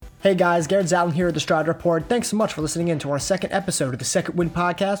Hey guys, Garrett Allen here at the Stride Report. Thanks so much for listening in to our second episode of the Second Wind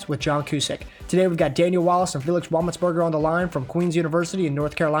podcast with John Cusick. Today we've got Daniel Wallis and Felix Wammetsberger on the line from Queen's University in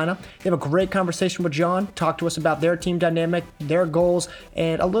North Carolina. They have a great conversation with John, talk to us about their team dynamic, their goals,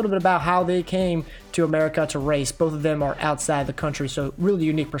 and a little bit about how they came to America to race. Both of them are outside the country, so really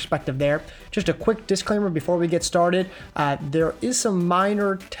unique perspective there. Just a quick disclaimer before we get started. There is some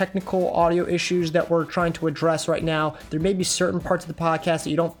minor technical audio issues that we're trying to address right now. There may be certain parts of the podcast that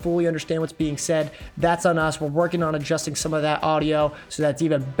you don't fully understand what's being said. That's on us. We're working on adjusting some of that audio so that's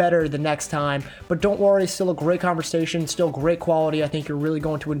even better the next time. But don't worry, still a great conversation, still great quality. I think you're really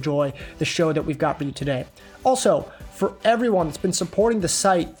going to enjoy the show that we've got for you today. Also, for everyone that's been supporting the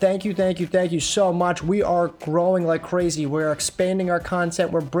site, thank you so much. We are growing like crazy. We're expanding our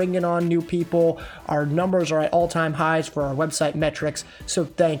content. We're bringing on new people. Our numbers are at all-time highs for our website metrics, so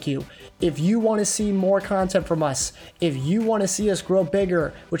thank you. If you want to see more content from us, if you want to see us grow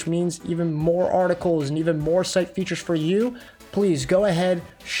bigger, which means even more articles and even more site features for you, please go ahead,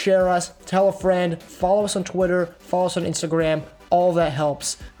 share us, tell a friend, follow us on Twitter, follow us on Instagram. All that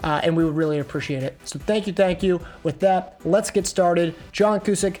helps, and we would really appreciate it. So thank you. With that, let's get started. John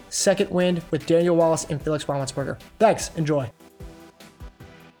Cusick, Second Wind with Daniel Wallis and Felix Wammetsberger. Thanks. Enjoy.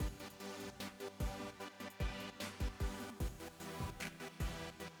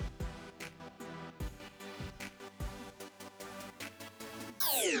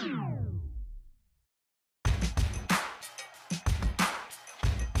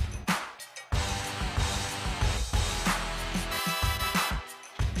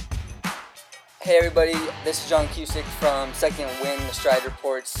 Hey everybody, this is John Cusick from Second Wind, the Stride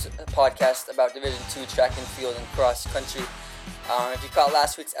Reports podcast about Division II track and field and cross country. If you caught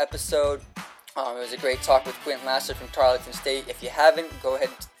last week's episode, it was a great talk with Quentin Lasser from Tarleton State. If you haven't, go ahead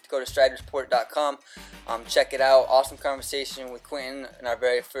and go to stridereport.com. Check it out. Awesome conversation with Quentin in our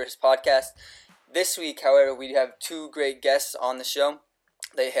very first podcast. This week, however, we have two great guests on the show.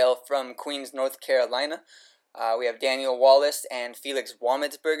 They hail from Queens, North Carolina. We have Daniel Wallis and Felix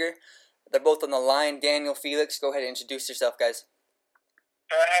Wammetsberger. They're both on the line. Daniel, Felix, go ahead and introduce yourself, guys.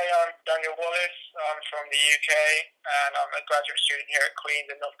 Hey, I'm Daniel Wallis. I'm from the UK, and I'm a graduate student here at Queen's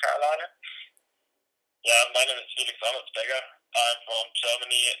in North Carolina. Yeah, my name is Felix Wammetsberger. I'm from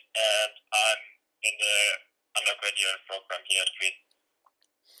Germany, and I'm in the undergraduate program here at Queen's.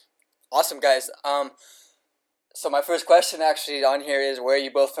 Awesome, guys. So my first question actually on here is, where are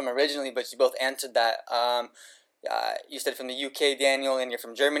you both from originally? But you both answered that. You said from the UK, Daniel, and you're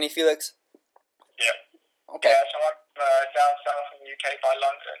from Germany, Felix? Yeah. Okay. Yeah, so I'm down south in the UK by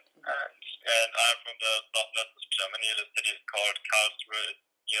London. And I'm from the southwest of Germany. The city is called Karlsruhe,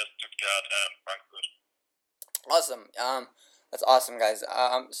 near Stuttgart and Frankfurt. Awesome. That's awesome, guys.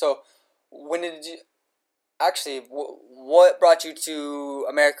 So when did you... Actually, what brought you to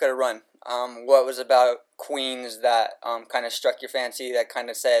America to run? What was about Queens that kind of struck your fancy, that kind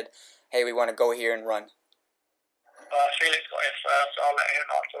of said, hey, we want to go here and run? Felix got it first, so I'll let him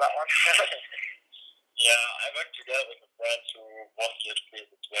answer that one. Yeah, I worked together with a friend who was here at Queen's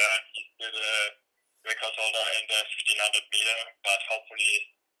as well. He's still the record holder in the 1500 meter, but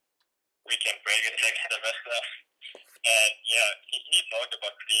hopefully we can break it next semester. And yeah, he talked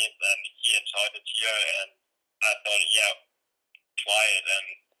about Queen's and he enjoyed it here, and I thought, yeah, try it, and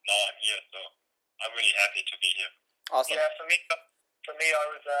now I'm here, so I'm really happy to be here. Awesome. Yeah, for me,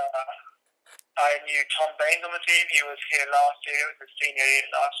 I knew Tom Baines on the team. He was here last year. It was his senior year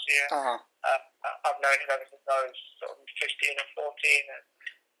last year. Uh-huh. I've known him ever since I was sort of 15 or 14. And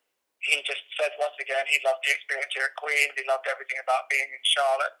he just said once again he loved the experience here at Queen's. He loved everything about being in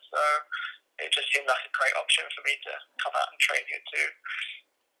Charlotte. So it just seemed like a great option for me to come out and train here too.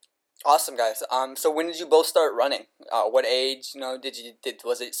 Awesome, guys. So when did you both start running? What age?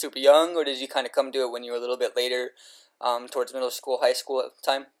 Was it super young, or did you kind of come to it when you were a little bit later, towards middle school, high school at the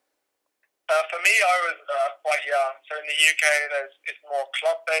time? For me, I was quite young. So in the UK, it's more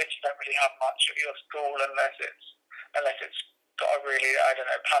club-based. You don't really have much at your school unless it's got a really,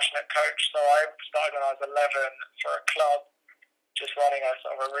 passionate coach. So I started when I was 11 for a club, just running a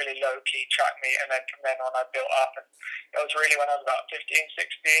sort of a really low-key track meet, and then from then on I built up. And it was really when I was about 15,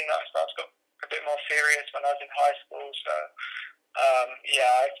 16 that I started to get a bit more serious when I was in high school. So,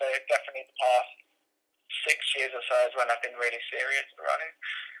 I'd say definitely the past 6 years or so is when I've been really serious at running.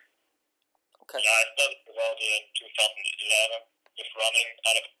 Okay. Yeah, I started about in 2011 with running.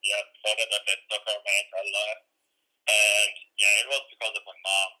 Before that I played soccer my entire life. And yeah, it was because of my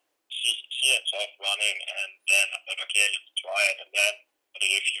mom. She enjoyed running, and then I thought, okay, let's try it. And then I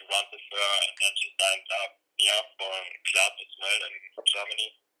did a few runs with her, and then she signed up for a club as well in Germany.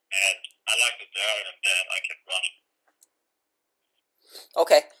 And I liked it there, and then I kept running.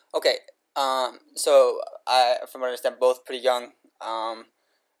 So from what I understand, both pretty young.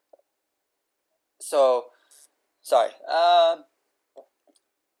 Sorry.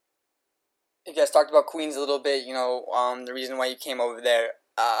 You guys talked about Queens a little bit. The reason why you came over there.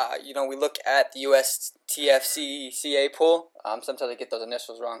 We look at the USTFCCA poll. Sometimes I get those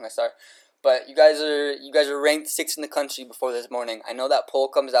initials wrong. I'm sorry, but you guys are ranked 6th in the country before this morning. I know that poll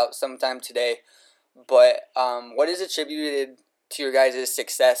comes out sometime today, but what is attributed to your guys'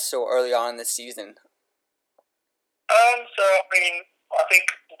 success so early on in the season? I think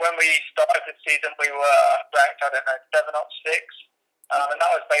when we started the season, we were ranked, 7 or 6. And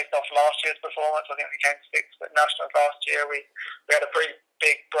that was based off last year's performance. I think we came 6th at Nationals last year. We had a pretty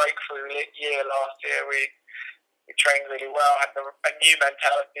big breakthrough year last year. We trained really well, had a new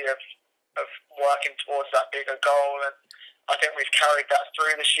mentality of working towards that bigger goal. And I think we've carried that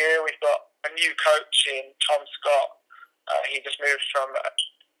through this year. We've got a new coach in Tom Scott. He just moved from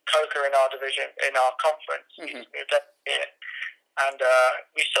Coca in our division, in our conference. He just moved up here. And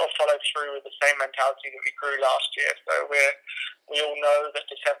we still followed through with the same mentality that we grew last year. So we all know that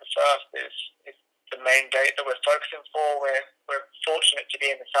December 1st is the main date that we're focusing for. We're fortunate to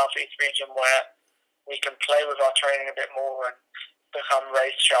be in the Southeast region where we can play with our training a bit more and become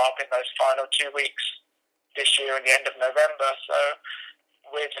race sharp in those final 2 weeks this year and the end of November. So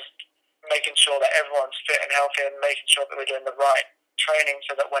we're just making sure that everyone's fit and healthy and making sure that we're doing the right training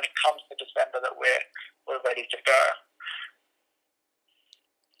so that when it comes to December that we're ready to go.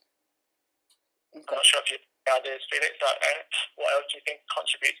 Okay. I'm not sure if you have ideas, Felix. What else do you think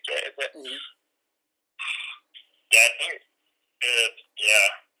contributes to it? Is it? Yeah, I think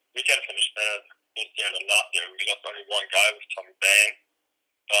we can finish better this year than last year. We lost only one guy with Tommy Bain,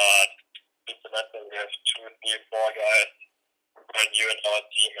 but this semester we have 2, 3, 4 guys brand new in our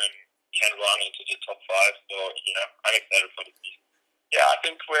team and can run into the top 5. So I'm excited for the season. Yeah, I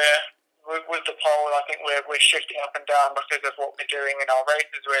think with the poll, I think we're shifting up and down because of what we're doing in our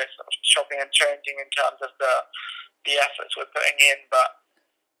races. We're sort of chopping and changing in terms of the efforts we're putting in, but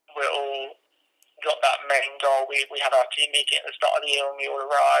we're all got that main goal. We had our team meeting at the start of the year and we all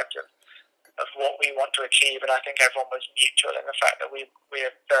arrived of what we want to achieve, and I think everyone was mutual in the fact that we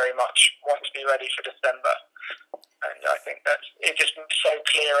very much want to be ready for December. And I think it's just so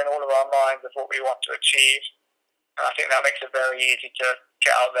clear in all of our minds of what we want to achieve. And I think that makes it very easy to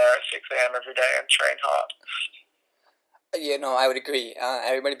get out there at 6 a.m. every day and train hard. Yeah, no, I would agree.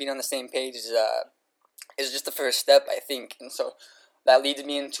 Everybody being on the same page is just the first step, I think. And so that leads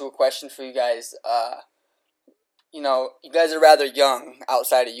me into a question for you guys. You guys are rather young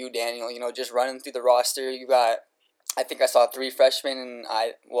outside of you, Daniel. Just running through the roster, you got, I think I saw 3 freshmen and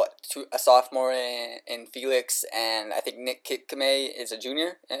a sophomore in Felix, and I think Nick Kikame is a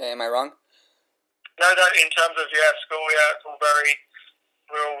junior. Am I wrong? No, in terms of school, it's all very.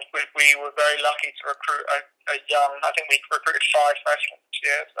 We were very lucky to recruit a young. I think we recruited 5 freshmen this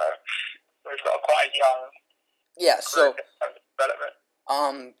year, so we've got quite a young. Yeah. So. Development.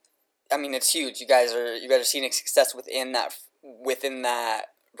 It's huge. You guys are seeing success within that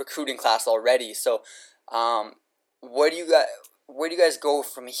recruiting class already. So, where do you guys go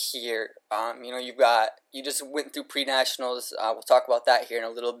from here? You just went through pre-nationals. We'll talk about that here in a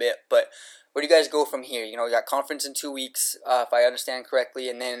little bit, but. Where do you guys go from here? You got conference in 2 weeks, if I understand correctly,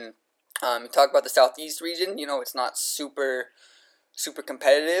 and then you talk about the Southeast region. It's not super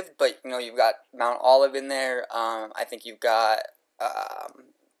competitive, but you've got Mount Olive in there. I think you've got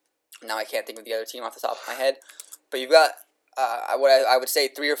now I can't think of the other team off the top of my head, but you've got what I would say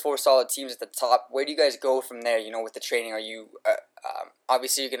 3 or 4 solid teams at the top. Where do you guys go from there? With the training, are you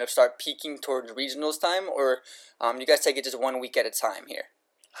obviously you're gonna start peaking towards regionals time, or do you guys take it just 1 week at a time here?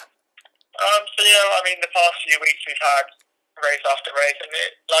 The past few weeks we've had race after race, and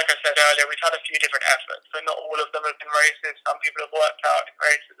like I said earlier, we've had a few different efforts, so not all of them have been races. Some people have worked out in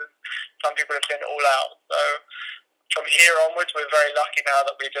races, and some people have been all out. So from here onwards, we're very lucky now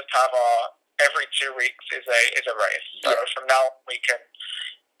that we just have every 2 weeks is a race. So from now we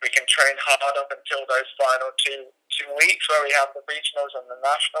can train hard up until those final two weeks where we have the regionals and the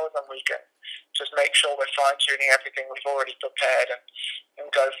nationals, and we can just make sure we're fine-tuning everything we've already prepared and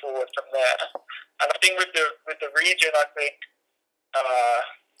go forward from there. And I think with the region, I think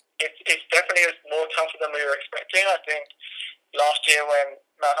it's definitely more tougher than we were expecting. I think last year when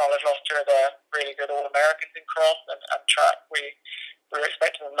Mount Olive lost 2 of their really good All-Americans in cross and track, we were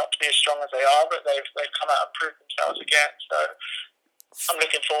expecting them not to be as strong as they are, but they've come out and proved themselves again. So I'm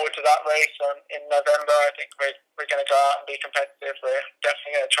looking forward to that race in November. I think we're going to go out and be competitive. We're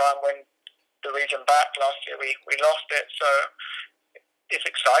definitely going to try and win the region back. Last year we lost it, so it's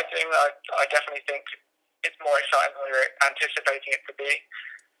exciting. I definitely think it's more exciting than we were anticipating it to be.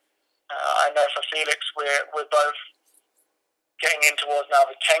 I know for a Felix, we're both getting in towards now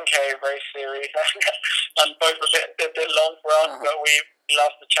the 10K race series. That's both a bit long for us, but we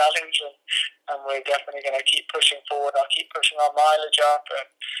love the challenge, and we're definitely going to keep pushing forward. I'll keep pushing our mileage up and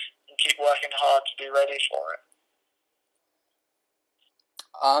keep working hard to be ready for it.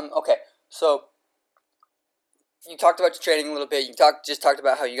 Okay, so you talked about your training a little bit. You just talked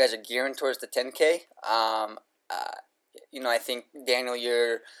about how you guys are gearing towards the 10K. I think, Daniel,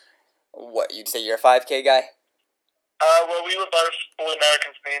 you're a 5K guy? Well, we were both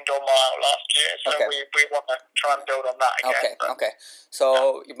All-Americans in the indoor mile last year, so okay. we want to try and build on that again. Okay.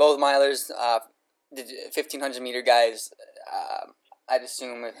 So you're both milers, 1,500 meter guys. I'd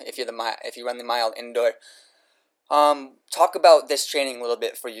assume if you run the mile indoor. Talk about this training a little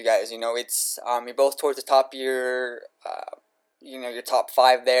bit for you guys. It's you're both towards the top of your top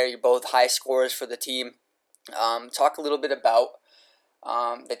 5 there. You're both high scorers for the team. Talk a little bit about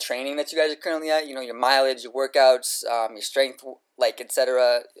the training that you guys are currently at. Your mileage, your workouts, your strength,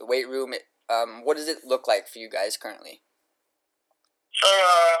 etc. Weight room. What does it look like for you guys currently? So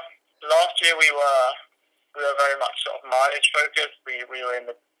last year we were very much sort of mileage focused. We were in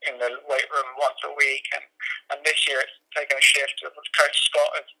the weight room once a week, and this year it's taken a shift. Coach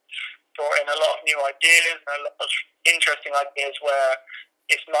Scott has brought in a lot of new ideas and a lot of interesting ideas where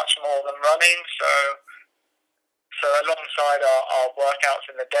it's much more than running. So alongside our workouts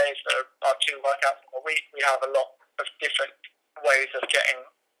in the day, so our 2 workouts in the week, we have a lot of different ways of getting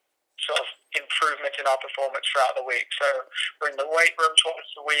sort of improvement in our performance throughout the week. So we're in the weight room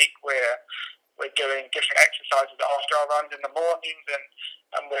twice a week. We're doing different exercises after our runs in the mornings,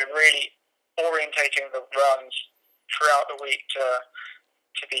 and we're really orientating the runs throughout the week to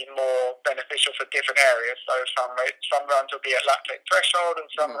be more beneficial for different areas. So some runs will be at lactate threshold, and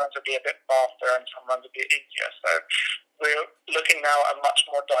some runs will be a bit faster, and some runs will be easier. So we're looking now at a much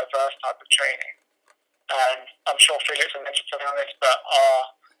more diverse type of training. And I'm sure Felix will mention something on this, but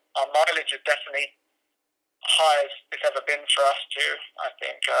our mileage is definitely high as it's ever been for us too. I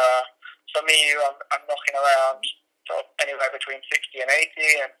think for me, I'm knocking around sort of anywhere between 60 and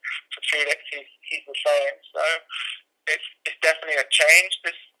 80, and for Felix, he's the same. So it's definitely a change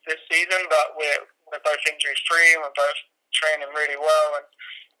this season, but we're both injury free and we're both training really well, and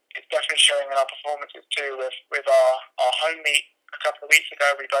it's definitely showing in our performances too. With our home meet a couple of weeks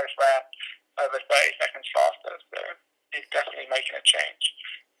ago, we both ran over 30 seconds faster, so it's definitely making a change.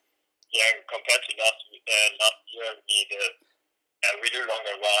 Yeah, compared to last year, we did a really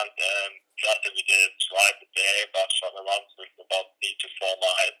longer run, and plus we did twice a day, but shorter runs with about 3 to 4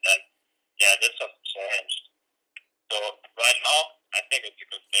 miles, and yeah, this has changed. So right now, I think it's a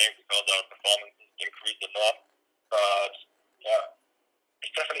good thing because our performance has increased a lot, but yeah,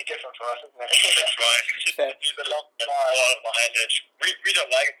 it's definitely different for us, isn't it? That's right. It's a long mileage. We don't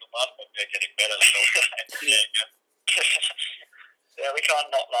like it so much, but we're getting better. Yeah, we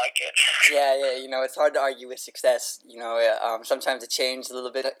can't not like it. Yeah. It's hard to argue with success. Sometimes the change is a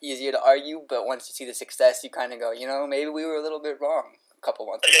little bit easier to argue, but once you see the success, you kind of go, maybe we were a little bit wrong a couple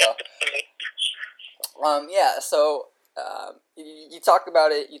months ago. So you talked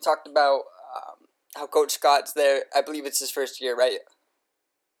about it. You talked about how Coach Scott's there. I believe it's his first year, right?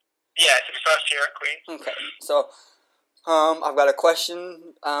 Yeah, it's his first year at Queen's. Okay, so I've got a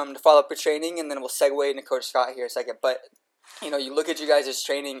question to follow up your training, and then we'll segue into Coach Scott here in a second. But you look at you guys'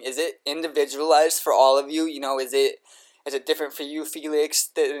 training. Is it individualized for all of you? Is it different for you, Felix,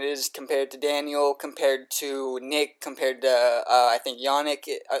 than it is compared to Daniel, compared to Nick, compared to I think Yannick?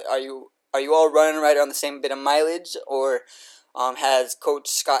 Are you all running right on the same bit of mileage, or has Coach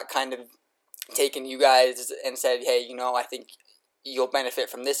Scott kind of taken you guys and said, hey, I think you'll benefit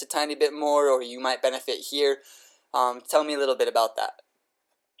from this a tiny bit more, or you might benefit here? Tell me a little bit about that.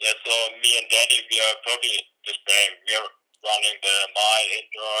 Yeah, so me and Danny, we are probably the same. We are running the mile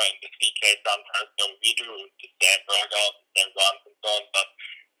indoor and the 3K sometimes, so we do the same workouts, the same runs and so on, but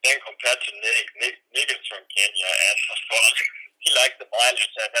then compared to Nick is from Kenya, and of course, he likes the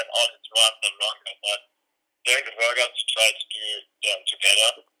mileage, and then all his runs are longer, but during the workouts, we try to do them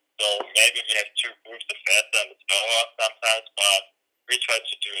together. So maybe we have 2 groups, the faster and the slower sometimes, but we try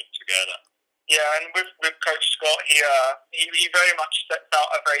to do it together. Yeah, and with Coach Scott, he very much sets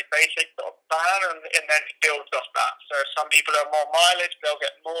out a very basic sort of plan, and then he builds off that. So if some people are more mileage, they'll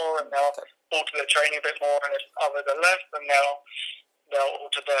get more, and they'll alter their training a bit more, and if others are less, then they'll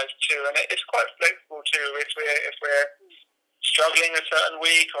alter theirs too. And it's quite flexible too. If we're struggling a certain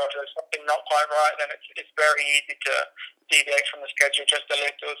week, or if there's something not quite right, then it's very easy to deviate from the schedule just a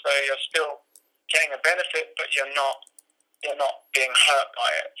little, so you're still getting a benefit, but you're not being hurt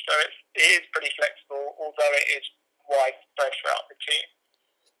by it. So it is pretty flexible, although it is widespread throughout the team.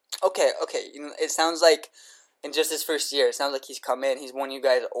 Okay. It sounds like in just his first year, it sounds like he's come in, he's won you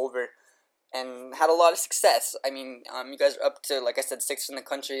guys over, and had a lot of success. I mean, you guys are up to, like I said, 6th in the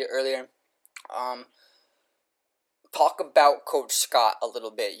country earlier. Talk about Coach Scott a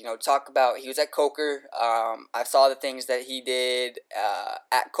little bit. Talk about, he was at Coker. I saw the things that he did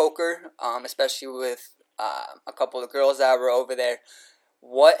at Coker, especially with a couple of girls that were over there.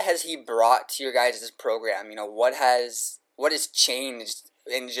 What has he brought to your guys' program? What has changed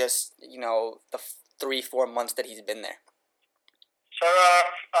in just the 3-4 months that he's been there? So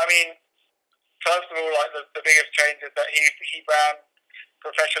first of all, like the biggest change is that he ran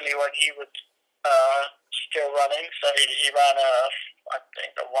professionally when he was still running. So he ran I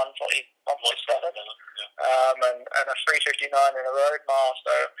think a 147 and a 3:59 in a road mile.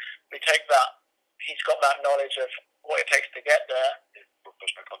 So we take that. He's got that knowledge of what it takes to get there.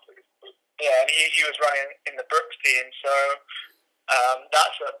 Yeah, and he was running in the Brooks team, so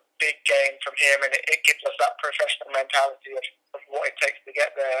that's a big gain from him, and it gives us that professional mentality of what it takes to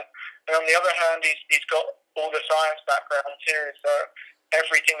get there. And on the other hand, he's got all the science background too, so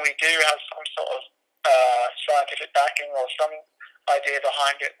everything we do has some sort of scientific backing or some idea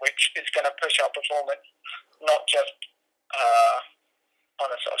behind it, which is going to push our performance, not just on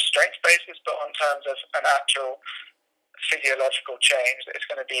a sort of strength basis, but on terms of an actual physiological change. It's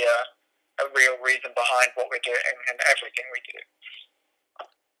going to be a real reason behind what we're doing and everything we do.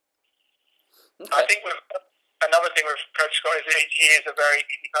 Okay. I think another thing with Coach Scott is he is a very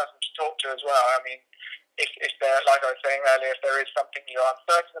easy person to talk to as well. I mean, if there, like I was saying earlier, if there is something you're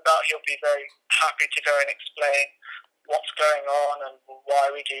uncertain about, he'll be very happy to go and explain what's going on and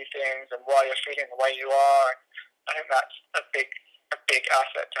why we do things and why you're feeling the way you are. And I think that's a big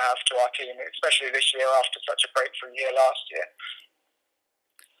asset to have to our team, especially this year after such a breakthrough year last year.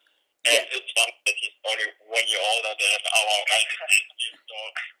 And it's fun that he's only 1 year older than our guys. So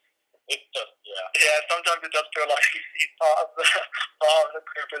it's just, yeah, sometimes it does feel like he's part of the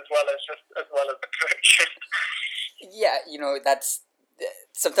group as well as the coach. Yeah, that's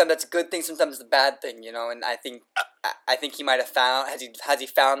sometimes that's a good thing, sometimes it's a bad thing, and I think he might have found, has he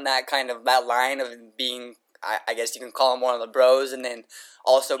found that kind of, that line of being, I guess you can call him one of the bros, and then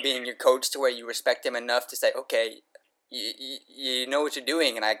also being your coach to where you respect him enough to say, okay, you know what you're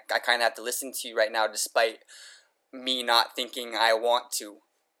doing, and I kind of have to listen to you right now despite me not thinking I want to.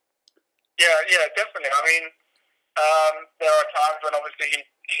 Yeah, definitely. I mean, there are times when obviously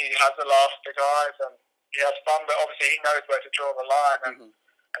he has the elastic eyes and he has fun, but obviously he knows where to draw the line and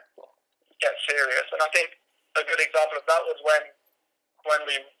get serious. And I think a good example of that was when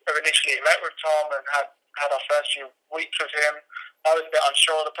we initially met with Tom and had our first few weeks with him. I was a bit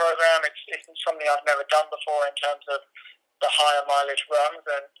unsure of the program. It's something I've never done before in terms of the higher mileage runs,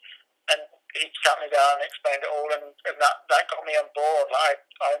 and he sat me down and explained it all, and that got me on board.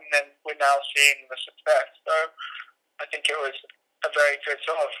 And then we're now seeing the success. So I think it was a very good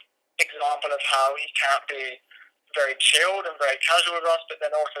sort of example of how he can be very chilled and very casual with us, but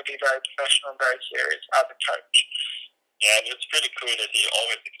then also be very professional and very serious as a coach. Yeah, and it's pretty cool that he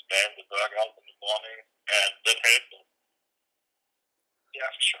always explains the workout in the morning, and that helps him. Yeah,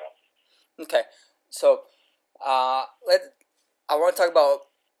 for sure. Okay, so I want to talk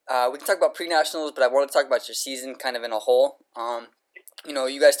about, we can talk about pre-nationals, but I want to talk about your season kind of in a whole.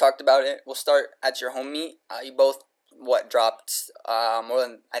 You guys talked about it. We'll start at your home meet. You both, dropped more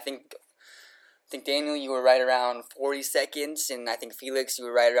than, I think Daniel, you were right around 40 seconds, and I think Felix, you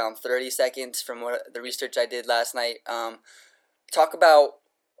were right around 30 seconds from what the research I did last night. Talk about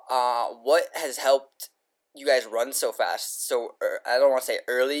what has helped you guys run so fast. So I don't want to say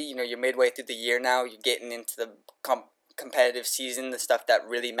early. You're midway through the year now. You're getting into the competitive season, the stuff that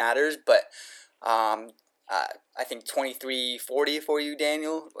really matters. But I think 23:40 for you,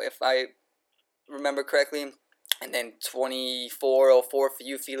 Daniel, if I remember correctly. And then 24:04 for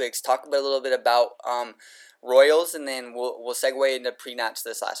you, Felix. Talk a little bit about Royals, and then we'll segue into pre-nats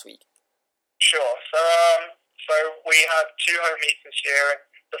this last week. Sure. So we had 2 home meets this year.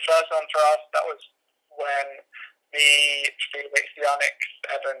 The first one for us, that was when me, Felix, Yannick,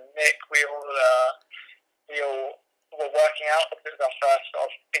 Seb, and Nick, we all were working out, because it was our first sort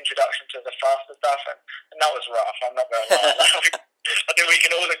of introduction to the faster stuff, and that was rough. I'm not going to lie. I think we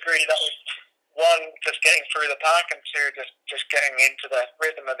can all agree that was, 1, just getting through the pack, and 2, just getting into the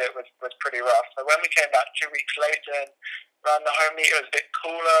rhythm of it was pretty rough. So when we came back 2 weeks later and ran the home meet, it was a bit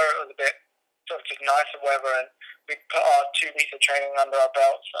cooler, it was a bit sort of just nicer weather, and we put our 2 weeks of training under our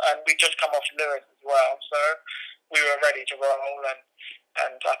belts, and we just come off Lewis as well, so we were ready to roll,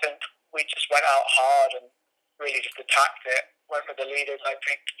 and I think we just went out hard and really just attacked it, went with the leaders. I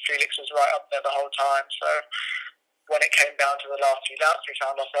think Felix was right up there the whole time, so when it came down to the last few laps, we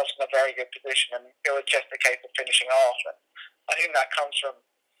found ourselves in a very good position, and it was just a case of finishing off. And I think that comes from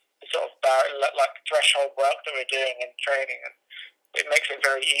the sort of like threshold work that we're doing in training, and it makes it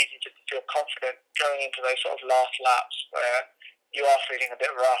very easy just to feel confident going into those sort of last laps where you are feeling a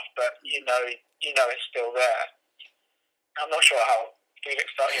bit rough, but you know it's still there. I'm not sure how Felix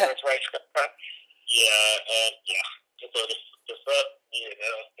started his race, but yeah. So the first year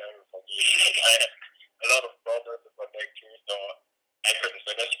that was terrible for me. I had a lot of problems with my back too, so I couldn't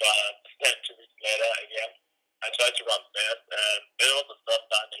finish. But then 2 weeks later again, I tried to run fast, and it was the first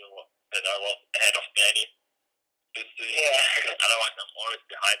time that I was ahead of Danny this season. Because otherwise I'm always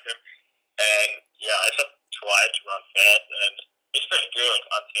behind him. And yeah, I just tried to run fast, and it's been good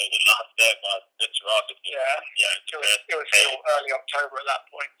until the last day, but it's rough. It was still early October at that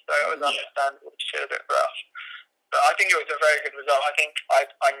point, so it was understandable to feel a bit rough. But I think it was a very good result. I think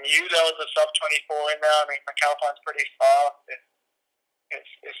I knew there was a sub 24 in there. I mean, McAlpine's pretty fast.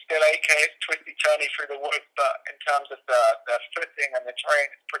 It's still 8K. It's twisty turny through the woods, but in terms of the footing and the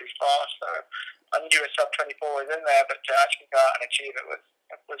terrain, it's pretty fast. So I knew a sub 24 was in there, but to actually go out and achieve it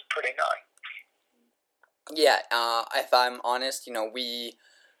was pretty nice. Yeah, if I'm honest,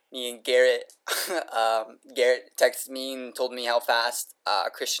 me and Garrett, Garrett texted me and told me how fast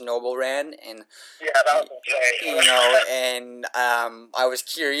Christian Noble ran, and that was insane. and I was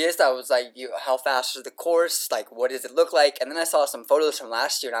curious. I was like, how fast is the course? Like, what does it look like? And then I saw some photos from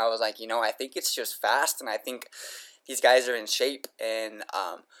last year, and I was like, I think it's just fast, and I think these guys are in shape, and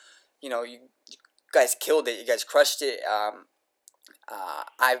you guys killed it. You guys crushed it.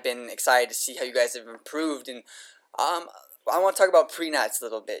 I've been excited to see how you guys have improved, and I want to talk about pre-nats a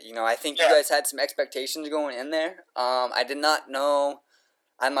little bit. I think you guys had some expectations going in there. I did not know.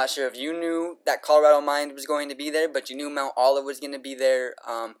 I'm not sure if you knew that Colorado Mind was going to be there, but you knew Mount Olive was going to be there.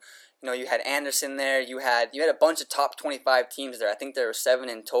 You had Anderson there. You had a bunch of top 25 teams there. I think there were 7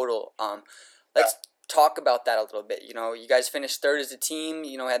 in total. Let's talk about that a little bit. You guys finished third as a team.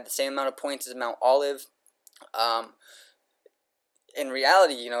 Had the same amount of points as Mount Olive. In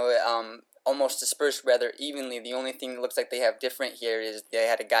reality, almost dispersed rather evenly. The only thing that looks like they have different here is they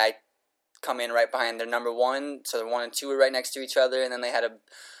had a guy come in right behind their number 1, so the 1 and 2 were right next to each other, and then they had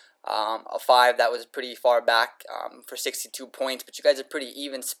a 5 that was pretty far back for 62 points. But you guys are pretty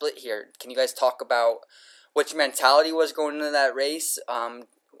even split here. Can you guys talk about what your mentality was going into that race?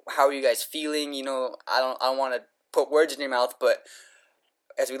 How are you guys feeling? I don't want to put words in your mouth, but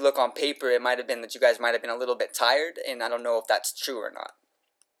as we look on paper, it might have been that you guys might have been a little bit tired, and I don't know if that's true or not.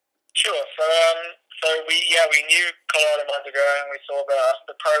 Sure. So we knew Colorado Mines were going. We saw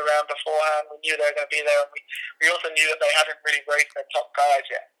the program beforehand. We knew they were going to be there. And we also knew that they hadn't really raced their top guys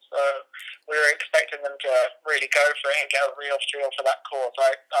yet. So we were expecting them to really go for it and get a real feel for that course.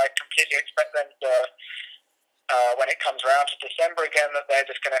 I completely expect them to, when it comes around to December again, that they're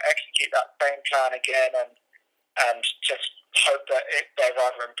just going to execute that same plan again and just hope that they've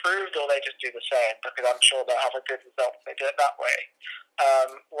either improved or they just do the same, because I'm sure they'll have a good result if they do it that way.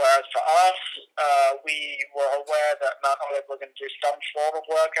 Whereas for us, we were aware that Mount Olive were going to do some form of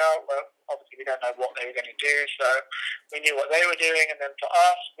workout. Well, obviously we don't know what they were going to do, so we knew what they were doing. And then for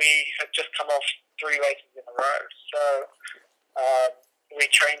us, we had just come off 3 races in a row. So we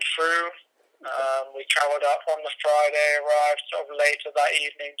trained through. We travelled up on the Friday, arrived sort of later that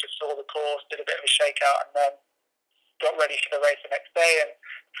evening, just saw the course, did a bit of a shakeout, and then got ready for the race the next day. And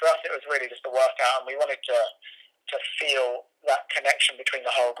for us, it was really just a workout, and we wanted to feel that connection between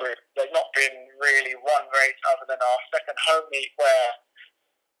the whole group. There's not been really one race other than our second home meet where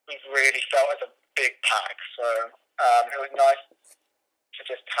we've really felt as a big pack. So it was nice to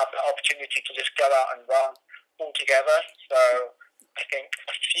just have the opportunity to just go out and run all together. So I think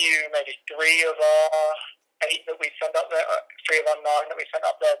maybe 3 of our 8 that we sent up there, 3 of our 9 that we sent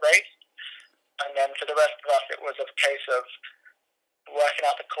up there raced. And then for the rest of us, it was a case of working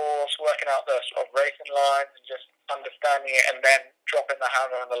out the course, working out the sort of racing lines, and just understanding it, and then dropping the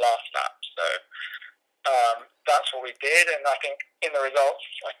hammer on the last lap. So that's what we did, and I think in the results,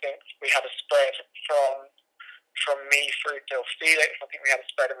 I think we had a spread from me through till Felix. I think we had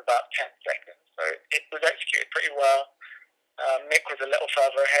a spread of about 10 seconds. So it was executed pretty well. Mick was a little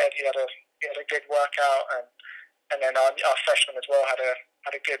further ahead. He had a good workout, and then our freshman as well had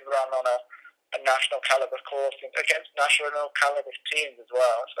a good run on a national caliber course against national caliber teams as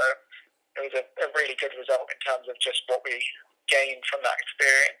well. So it was a really good result in terms of just what we gained from that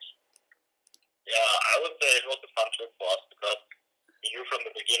experience. Yeah, I would say it was a fun trip for us because we knew from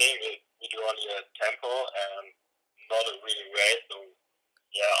the beginning we do only a tempo and not a really race. So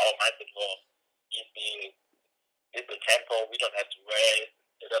yeah, our mindset was easy. It's a tempo. We don't have to race.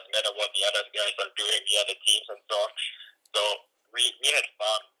 It doesn't matter what the other guys are doing, the other teams and so on. So we had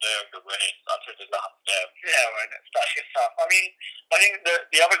fun during the race until the last lap. Yeah, man, that's just tough. I mean, I think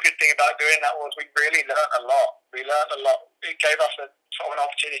the other good thing about doing that was we really learned a lot. We learned a lot. It gave us a sort of an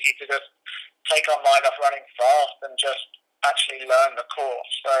opportunity to just take our mind off running fast and just actually learn the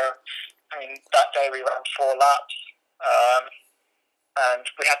course. So, I mean, that day we ran 4 laps, and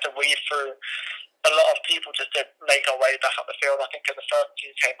we had to weave through a lot of people just to make our way back up the field. I think at the first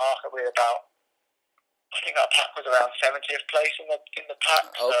UK marker we were about, I think our pack was around 70th place in the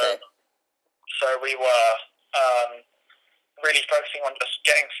pack. Okay. So we were really focusing on just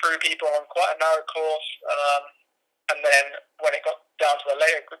getting through people on quite a narrow course. And then when it got down to the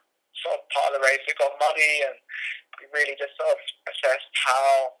later sort of part of the race, it got muddy, and we really just sort of assessed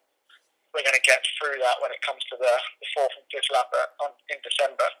how we're going to get through that when it comes to the 4th and 5th lap in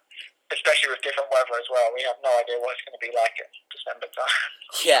December, especially with different weather as well. We have no idea what it's going to be like in December time.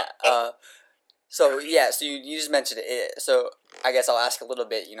 Yeah. So you just mentioned it. So I guess I'll ask a little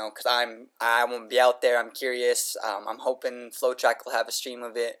bit, because I won't be out there. I'm curious. I'm hoping Flow Track will have a stream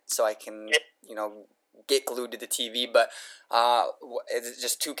of it so I can, get glued to the TV. But is it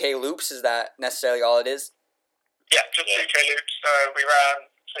just 2K loops? Is that necessarily all it is? Yeah, just 2K loops. So we ran.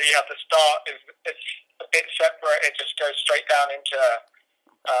 So you have the start. It's a bit separate. It just goes straight down into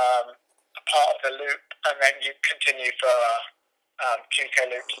a part of the loop, and then you continue for 2K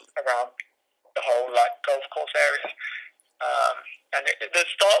loops around the whole golf course area. And the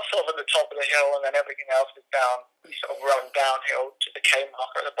start's sort of at the top of the hill, and then everything else is down. You sort of run downhill to the K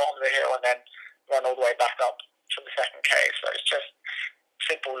marker at the bottom of the hill, and then run all the way back up to the second K. So it's just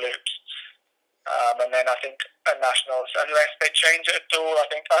simple loops. And then I think at Nationals, unless they change it at all,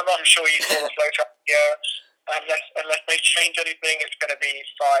 I'm sure you saw the Flow Track here. Unless they change anything, it's going to be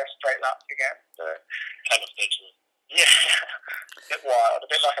 5 straight laps again. So Kind of dangerous. yeah, a bit wild, a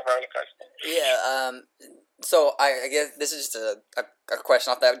bit like a roller coaster. Yeah. So I guess this is just a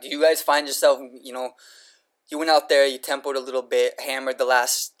question off that. Do you guys find yourself, you went out there, you tempoed a little bit, hammered the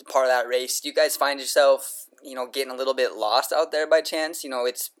last part of that race. Do you guys find yourself, getting a little bit lost out there by chance?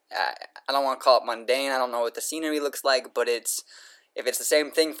 It's I don't want to call it mundane. I don't know what the scenery looks like, but if it's the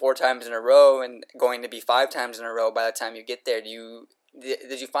same thing 4 times in a row and going to be 5 times in a row by the time you get there, did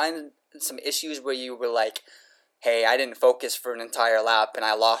you find some issues where you were like, hey, I didn't focus for an entire lap and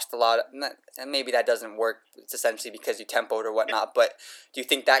I lost a lot, and maybe that doesn't work. It's essentially because you tempoed or whatnot, but do you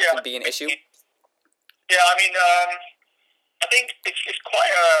think that could be an issue? Yeah, I mean, I think it's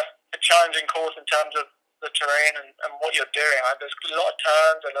quite a challenging course in terms of the terrain and what you're doing. There's a lot of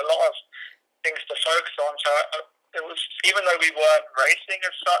turns and a lot of things to focus on. So it was, even though we weren't racing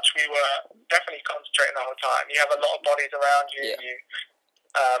as such, we were definitely concentrating the whole time. You have a lot of bodies around you.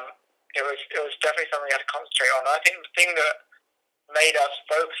 Yeah. It was definitely something we had to concentrate on. I think the thing that made us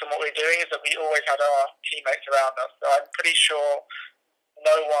focus on what we were doing is that we always had our teammates around us. So I'm pretty sure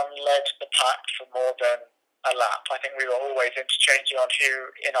no one led the pack for more than a lap. I think we were always interchanging on who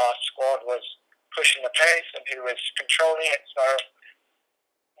in our squad was pushing the pace and who was controlling it. So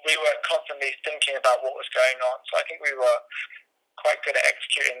we were constantly thinking about what was going on. So I think we were quite good at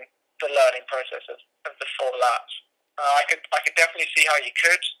executing the learning process of the 4 laps. I could definitely see how you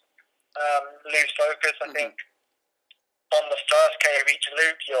could lose focus. I think on the first K of each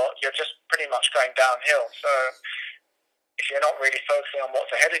loop, you're just pretty much going downhill. So if you're not really focusing on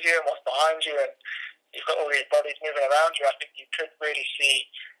what's ahead of you and what's behind you, and you've got all these bodies moving around you, I think you could really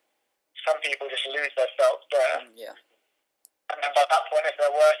see some people just lose their belts there. Yeah. And then by that point, if they're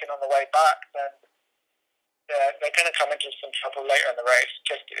working on the way back, then they're going to come into some trouble later in the race,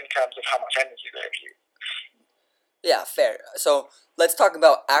 just in terms of how much energy they've used. Yeah, fair. So let's talk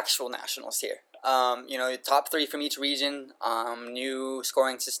about actual nationals here. Top 3 from each region, new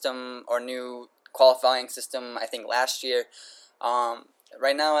scoring system or new qualifying system, I think last year.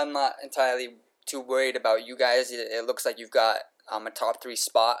 Right now I'm not entirely too worried about you guys. It looks like you've got a top 3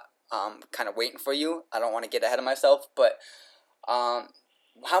 spot kind of waiting for you. I don't want to get ahead of myself, but how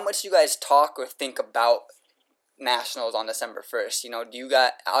much do you guys talk or think about nationals on December 1st? Do you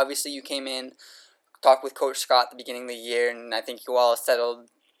got, obviously you came in, talked with Coach Scott at the beginning of the year, and I think you all settled,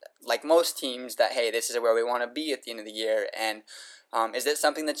 like most teams, that, hey, this is where we want to be at the end of the year. And is it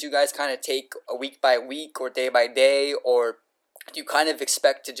something that you guys kind of take a week by week or day by day, or do you kind of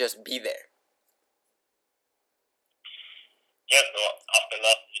expect to just be there? Yeah, so after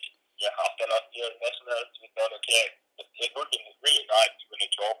last year's nationals, we thought, okay, it would be really nice to win a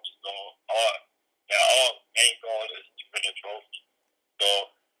trophy. So our main goal is to win a trophy.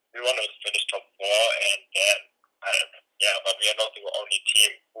 So we want to finish top 4, and then but we are not the only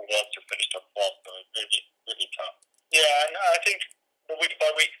team who wants to finish top 4, so it's really, really tough. Yeah, and I think the week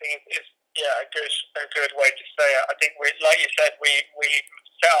by you said, we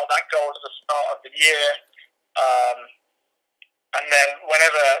set out that goal at the start of the year, and then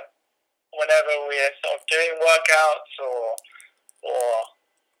whenever we're sort of doing workouts or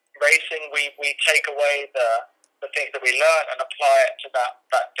racing, we take away the things that we learn and apply it to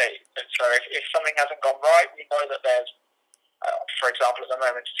that date. And so if something hasn't gone right, we know that there's, for example, at the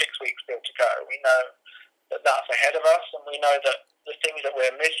moment, 6 weeks still to go. We know that that's ahead of us, and we know that the things that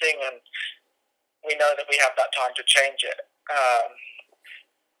we're missing, and we know that we have that time to change it.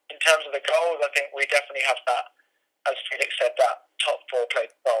 In terms of the goals, I think we definitely have that, as Felix said, that top 4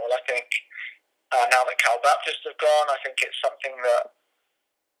 place goal. I think now that Cal Baptist have gone, I think it's something that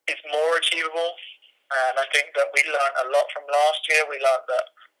is more achievable. And I think that we learned a lot from last year. We learned that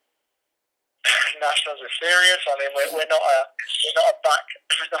nationals are serious. I mean, we're not a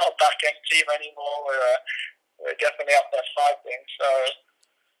back end team anymore. We're definitely up there fighting. So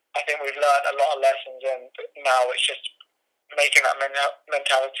I think we've learned a lot of lessons, and now it's just making that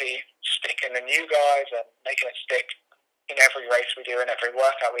mentality stick in the new guys and making it stick in every race we do and every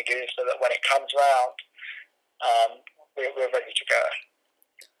workout we do, so that when it comes round, we're ready to go.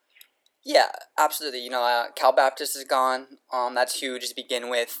 Yeah, absolutely. Cal Baptist is gone. That's huge to begin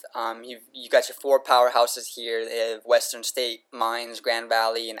with. You got your 4 powerhouses here. They have Western State, Mines, Grand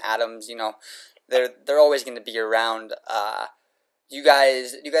Valley, and Adams. They're always going to be around. Do you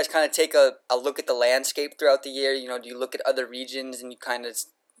guys kind of take a look at the landscape throughout the year? Do you look at other regions and you kind of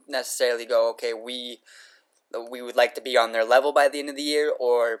necessarily go, okay, we would like to be on their level by the end of the year,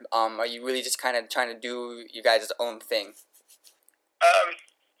 or are you really just kind of trying to do you guys' own thing?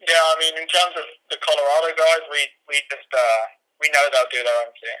 Yeah, I mean, in terms of the Colorado guys, we know they'll do their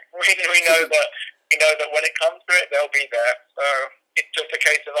own thing. We know that when it comes to it, they'll be there. So it's just a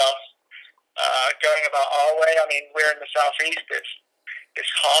case of us going about our way. I mean, we're in the southeast.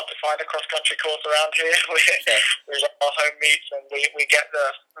 It's hard to find a cross country course around here. We're at our home meets, and we get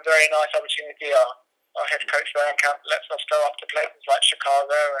the very nice opportunity. Our head coach there lets us go up to places like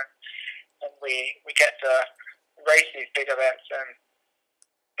Chicago, and we get to race these big events,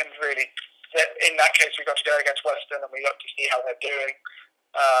 and really, in that case, we got to go against Western, and we got to see how they're doing.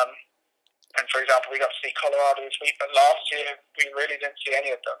 And for example, we got to see Colorado this week, but last year we really didn't see any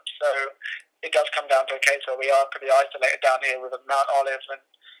of them. So it does come down to a case where we are pretty isolated down here with Mount Olive,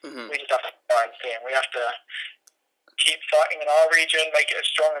 and we just have to try and see. And we have to keep fighting in our region, make it as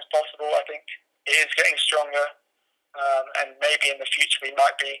strong as possible. I think it is getting stronger, and maybe in the future we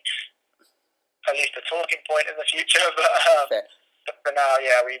might be at least a talking point in the future, but for now,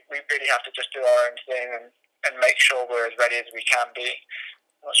 yeah, we really have to just do our own thing and make sure we're as ready as we can be.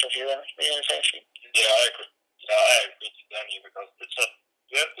 I'm not sure if you're going to say anything. Yeah, I agree. I agree with Danny, because it's just,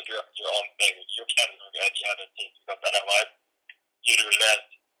 you have to do your own thing. You can't look at the other teams, because otherwise you do less.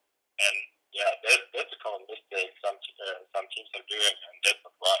 And yeah, that's a common mistake some teams are doing, and that's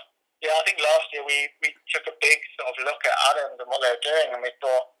not right. Yeah, I think last year we took a big sort of look at Adams and what they were doing, and we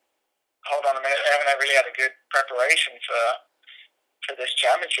thought, hold on a minute, they haven't really had a good preparation for this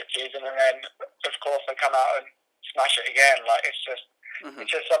championship season, and then of course they come out and smash it again. Like it's just something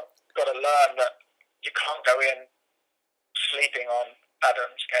you've got to learn, that you can't go in sleeping on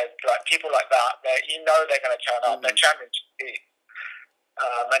Adams. Like people like that, they're going to turn up. They're championship team,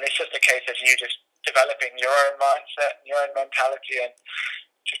 and it's just a case of you just developing your own mindset, your own mentality, and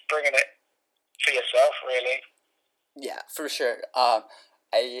just bringing it for yourself, really. Yeah, for sure.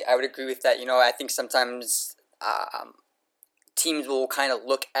 I would agree with that. I think sometimes teams will kind of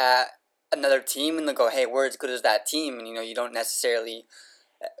look at another team and they'll go, hey, we're as good as that team. And, you don't necessarily,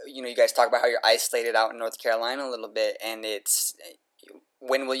 you guys talk about how you're isolated out in North Carolina a little bit. And it's,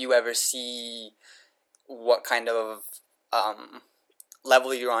 when will you ever see what kind of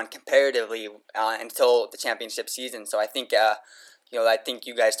level you're on comparatively until the championship season? So I think, I think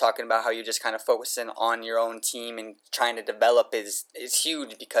you guys talking about how you're just kind of focusing on your own team and trying to develop is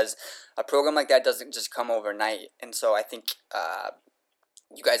huge, because a program like that doesn't just come overnight. And so I think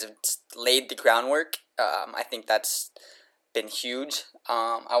you guys have laid the groundwork. I think that's been huge.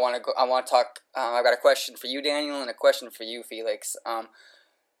 I want to talk. I've got a question for you, Daniel, and a question for you, Felix.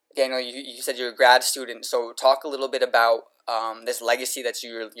 Daniel, you said you're a grad student, so talk a little bit about this legacy that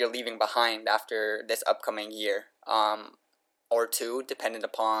you're leaving behind after this upcoming year. Or two, dependent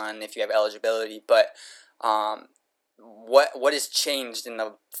upon if you have eligibility. But what has changed in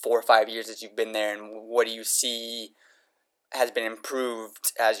the 4 or 5 years that you've been there, and what do you see has been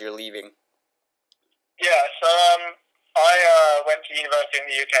improved as you're leaving? Yeah, so I went to university in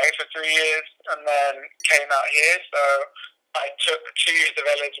the UK for 3 years and then came out here. So I took 2 years of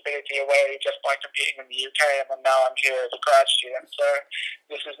eligibility away just by competing in the UK, and then now I'm here as a grad student. So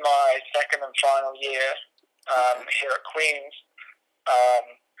this is my second and final year here at Queen's.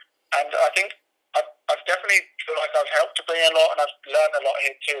 And I think I've definitely feel like I've helped to bring a lot, and I've learned a lot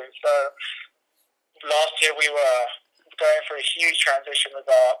here too. So last year we were going through a huge transition with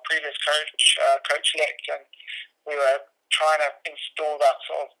our previous coach, Coach Lick, and we were trying to install that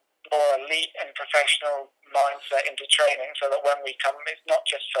sort of more elite and professional mindset into training, so that when we come, it's not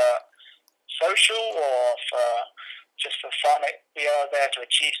just for social or for just for fun. We are there to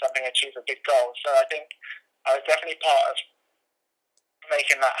achieve something, achieve a big goal. So I think I was definitely part of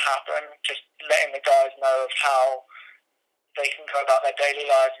making that happen, just letting the guys know of how they can go about their daily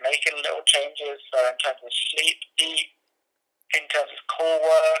lives, making little changes. So in terms of sleep, eat, in terms of core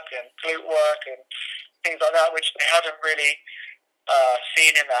work and glute work and things like that, which they haven't really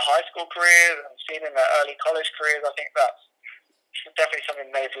seen in their high school careers and seen in their early college careers. I think that's definitely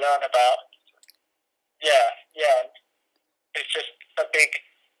something they've learned about. Yeah. It's just a big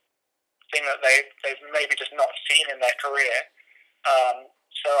thing that they've maybe just not seen in their career.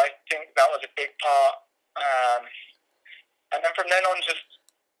 So I think that was a big part. And then from then on, just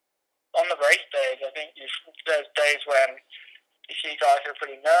on the race days, I think there's days when you see guys who are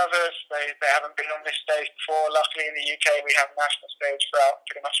pretty nervous. They haven't been on this stage before. Luckily in the UK, we have national stage throughout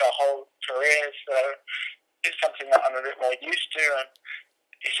pretty much our whole careers. So it's something that I'm a bit more used to. And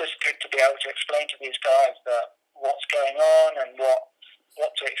it's just good to be able to explain to these guys that what's going on and what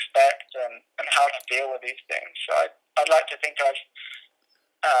to expect and how to deal with these things. So I'd like to think I've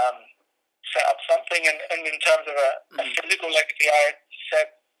set up something. And in terms of a physical legacy, I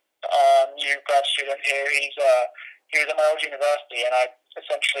said new grad student here, he was at my old university, and I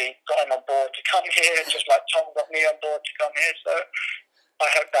essentially got him on board to come here, just like Tom got me on board to come here. So I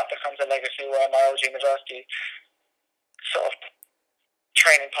hope that becomes a legacy where my old university sort of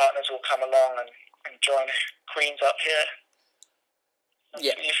training partners will come along and join Queen's up here.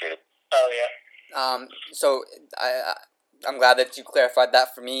 Yeah. You feel? Oh, yeah. So I'm glad that you clarified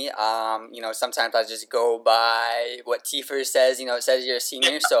that for me. Sometimes I just go by what Tiefer says. It says you're a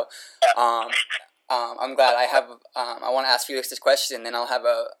senior, so I'm glad I have. I want to ask Felix this question, and then I'll have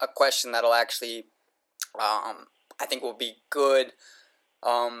a question that'll actually, I think, will be good,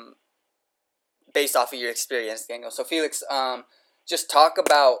 based off of your experience, Daniel. So Felix, just talk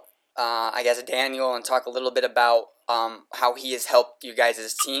about, I guess, Daniel, and talk a little bit about how he has helped you guys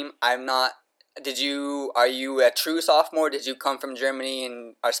as a team. Are you a true sophomore? Did you come from Germany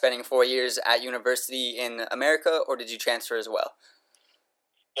and are spending 4 years at university in America, or did you transfer as well?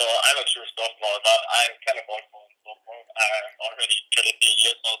 So I'm a true sophomore, but I'm kind of old for a sophomore. I'm already 23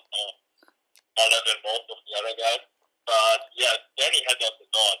 years old, so older than most of the other guys. But yeah, Danny helped us a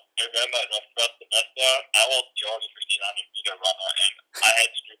lot. I remember in our first semester, I was the only 1500-meter runner, and I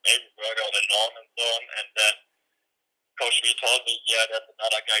had to do every workout alone and so on. And then Coach V told me, yeah, there's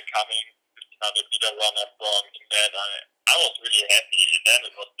another guy coming, 1500-meter runner from England. I was really happy, and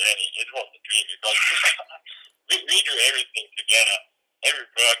then it was Danny. It was a dream because we do everything together. Every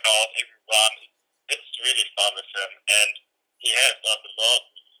workout, every run, it's really fun with him. And he has done a lot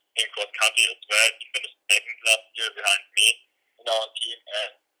in cross country as well. He finished second last year behind me in our team.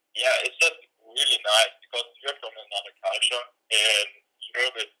 And yeah, it's just really nice because you're from another culture. And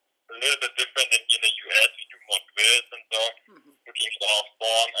Europe is a little bit different than in the US. We do more drills and so on, looking for our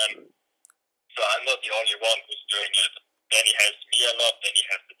form. And so I'm not the only one who's doing it. Then he helps me a lot, then he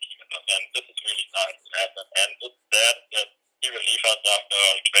helps the team a lot. And this is really nice to happen. And it's sad that he will leave us after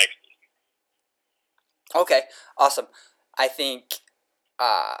track season. Okay, awesome. I think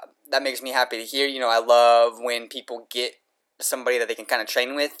that makes me happy to hear. I love when people get somebody that they can kind of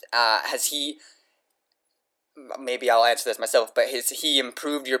train with. Has he, maybe I'll answer this myself, but has he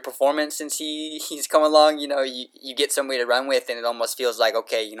improved your performance since he's come along? You get somebody to run with, and it almost feels like,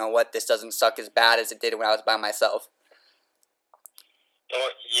 okay, you know what, this doesn't suck as bad as it did when I was by myself. So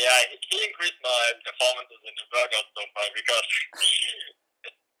yeah, he increased my performances in the workout so far because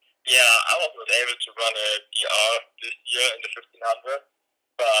I was not able to run a PR this year in the 1500,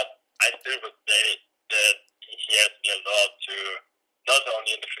 but I still would say that he helped me a lot to not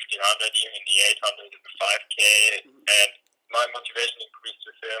only in the 1500, even in the 800, in the 5K, and my motivation increased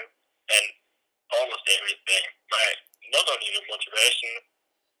with him, and almost everything. Not only the motivation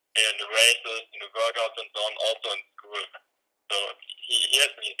in the races, in the workouts and so on, also in school. So he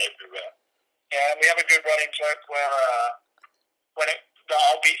has me everywhere. Yeah, and we have a good running joke where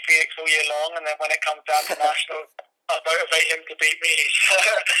I'll beat Felix all year long, and then when it comes down to nationals, I'll motivate him to beat me.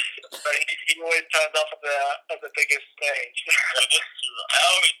 So he always turns up at the biggest stage. I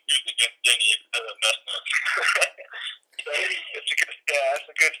always choose against Denny as a national. So it's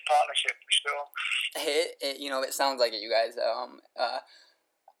a good partnership for sure. It sounds like it, you guys.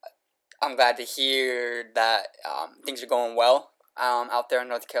 I'm glad to hear that things are going well out there in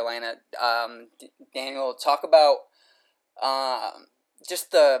North Carolina. Daniel, talk about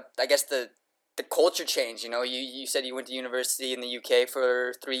just the culture change. You know, you said you went to university in the UK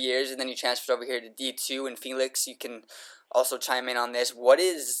for 3 years, and then you transferred over here to D2 in Felix. You can also chime in on this.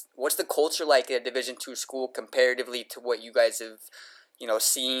 What's the culture like at a Division II school comparatively to what you guys have,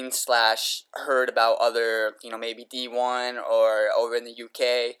 seen / heard about other, maybe D1 or over in the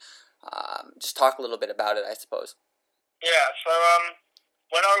UK? Just talk a little bit about it, I suppose. Yeah, so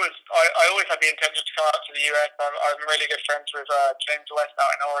when I always had the intention to come out to the US. I'm really good friends with James West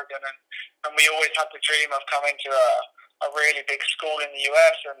out in Oregon, and we always had the dream of coming to a really big school in the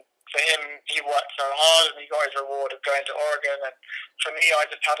US. And for him, he worked so hard and he got his reward of going to Oregon. And for me, I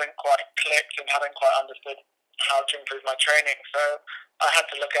just hadn't quite clicked and hadn't quite understood how to improve my training. So I had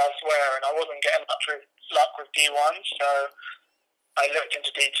to look elsewhere, and I wasn't getting much luck with D1. So I looked into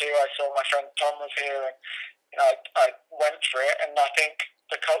D2. I saw my friend Tom was here, and I went for it. And I think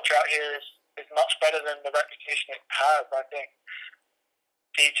the culture out here is much better than the reputation it has. I think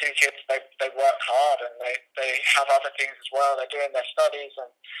D2 kids, they work hard, and they have other things as well. They're doing their studies,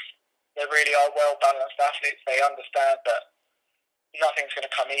 and they really are well-balanced athletes. They understand that nothing's going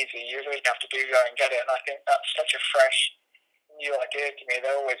to come easy. You really have to go and get it. And I think that's such a fresh, new idea to me.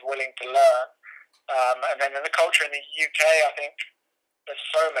 They're always willing to learn. And then in the culture in the UK, I think there's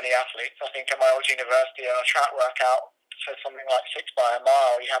so many athletes. I think at my old university, on a track workout, so something like 6 by a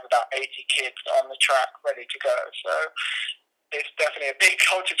mile, you have about 80 kids on the track ready to go. So it's definitely a big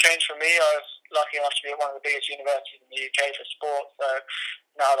culture change for me. I was lucky enough to be at one of the biggest universities in the UK for sport. So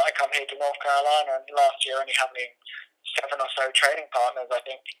now that I come here to North Carolina, and last year only having 7 or so training partners, I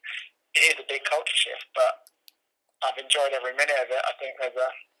think it is a big culture shift. But I've enjoyed every minute of it. I think there's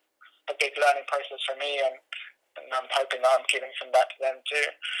a big learning process for me, and I'm hoping that I'm giving some back to them too.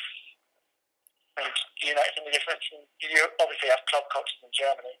 And do you notice any difference? You obviously have club coaches in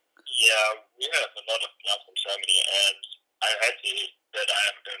Germany. Yeah, we have a lot of clubs in Germany, and I'm happy that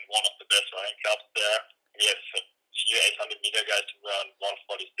I'm in one of the best running clubs there. We have a few 800-meter guys who run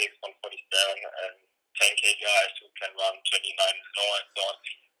 146, 147, and 10K guys who can run 29 low and so on.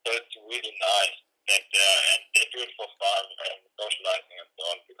 So it's really nice back there, and they do it for fun and socializing and so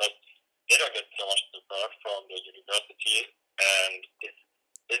on, because they don't get so much support from the university, and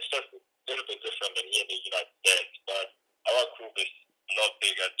it's just a little bit different than here in the United States. But our group is a lot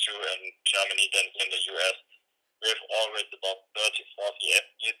bigger too in Germany than in the US. We have always about 30, 40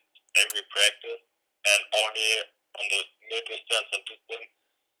 athletes every practice, and only on the mid-distance and distance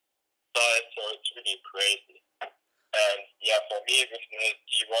side, so it's really crazy. And yeah, for me, with the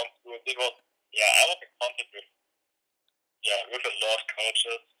D1 group, I was in contact with a lot of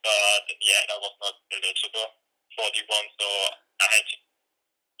coaches, but in the end I was not eligible for D1, so I had to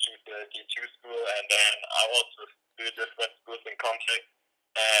choose the D2 school, and then I was with 2 different schools in contact.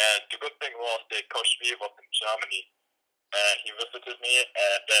 And the good thing was that Coach V was in Germany, and he visited me,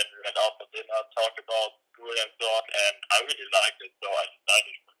 and then we went out for dinner, talked about school and so on, and I really liked it, so I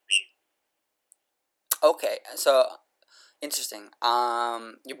decided for me. Okay, so interesting.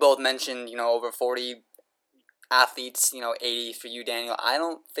 You both mentioned, over 40 athletes, 80 for you, Daniel. I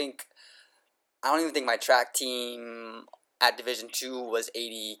don't even think my track team at Division II was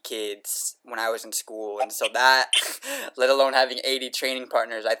 80 kids when I was in school, and so that, let alone having 80 training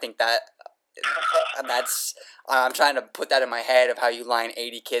partners, I think that's I'm trying to put that in my head of how you line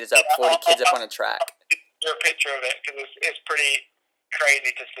 80 kids up, 40 kids up on a track. A picture of it, because it's pretty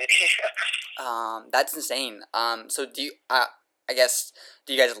crazy to see. That's insane. So do you? I guess,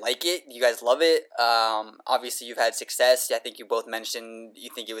 do you guys like it? Do you guys love it? Obviously, you've had success. I think you both mentioned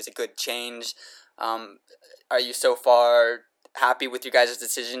you think it was a good change. Are you so far happy with your guys'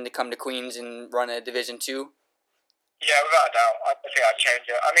 decision to come to Queens and run a Division II? Yeah, without a doubt. I think I'd change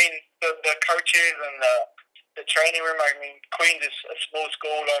it. I mean, the coaches and the training room, I mean, Queens is a small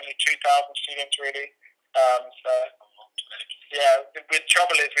school, only 2,000 students really. So, yeah, the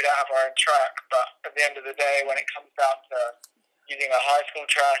trouble is we don't have our own track, but at the end of the day, when it comes down to using a high school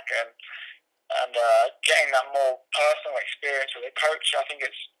track and getting that more personal experience with a coach, I think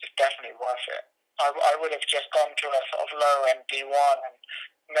it's definitely worth it. I would have just gone to a sort of low-end D1 and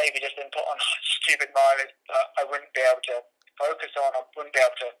maybe just been put on stupid mileage that I wouldn't be able to focus on, I wouldn't be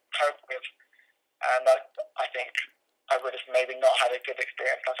able to cope with. And I think I would have maybe not had a good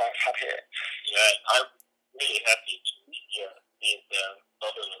experience as I've had here. Yeah, I'm really happy to be here in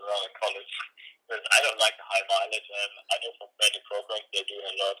Northern around college. Because I don't like the high mileage, and I know from many programs they're doing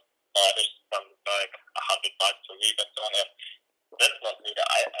a lot mileage, something like 100 miles per week and so on. And that's not me.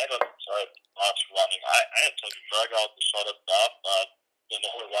 I don't enjoy much running. I enjoy the workout, the shorter stuff, but the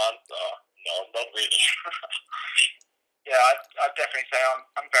normal ones? No, not really. Yeah, I'd definitely say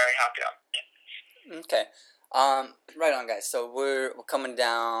I'm very happy. Okay. Right on, guys. So we're coming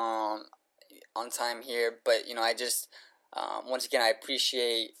down on time here, but I just once again I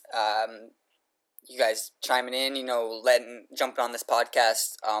appreciate you guys chiming in. Jumping on this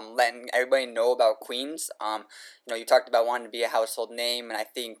podcast, letting everybody know about Queens. You talked about wanting to be a household name, and I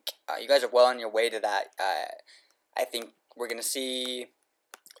think you guys are well on your way to that. I think we're gonna see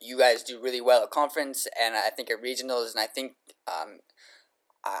you guys do really well at conference, and I think at regionals, and I think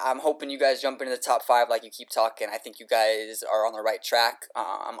I'm hoping you guys jump into the top 5 like you keep talking. I think you guys are on the right track.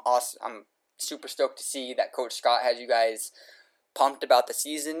 I'm super stoked to see that Coach Scott has you guys pumped about the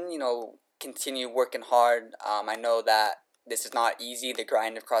season. Continue working hard. I know that this is not easy. The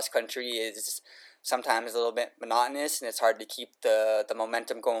grind of cross country is sometimes a little bit monotonous, and it's hard to keep the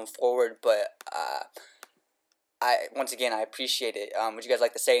momentum going forward. But once again, I appreciate it. Would you guys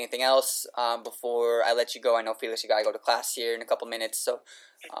like to say anything else before I let you go? I know, Felix, you got to go to class here in a couple minutes. So,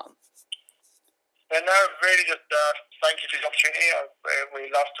 no, really just thank you for the opportunity. We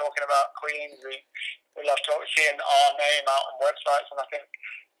love talking about Queens. We love seeing our name out on websites, and I think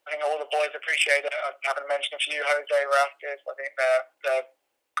all the boys appreciate it. I haven't mentioned a few. Jose Rastis, I think they're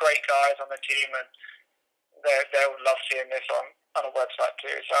great guys on the team, and they would love seeing this on a website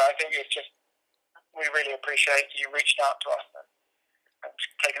too. So I think it's just, we really appreciate you reaching out to us and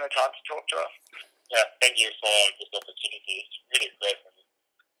taking the time to talk to us. Yeah, thank you for this opportunity. It's really great for me.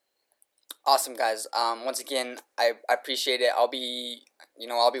 Awesome, guys. Once again, I appreciate it. I'll be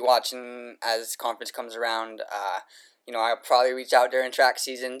watching as conference comes around. I'll probably reach out during track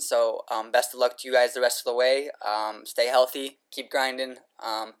season. So best of luck to you guys the rest of the way. Stay healthy. Keep grinding.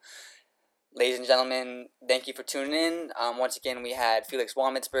 Ladies and gentlemen, thank you for tuning in. Once again, we had Felix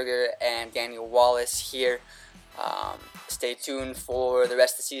Wammetsberger and Daniel Wallis here. Stay tuned for the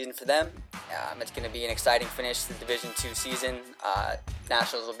rest of the season for them. It's going to be an exciting finish to the Division II season.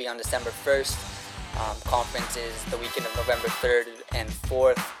 Nationals will be on December 1st. Conference is the weekend of November 3rd and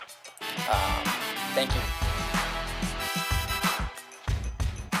 4th. Thank you.